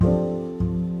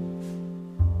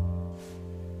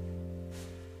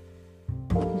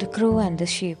The Crow and the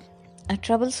Sheep. A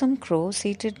troublesome crow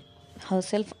seated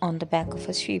herself on the back of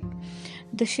a sheep.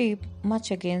 The sheep, much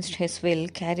against his will,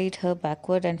 carried her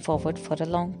backward and forward for a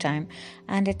long time,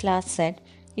 and at last said,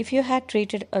 "If you had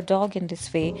treated a dog in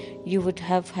this way, you would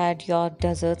have had your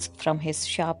deserts from his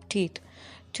sharp teeth."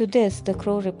 To this the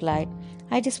crow replied,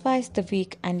 "I despise the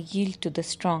weak and yield to the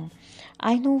strong.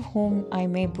 I know whom I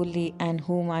may bully and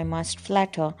whom I must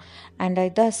flatter, and I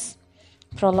thus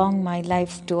prolong my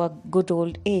life to a good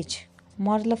old age."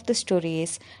 Moral of the story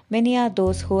is, many are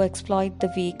those who exploit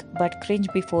the weak but cringe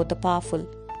before the powerful.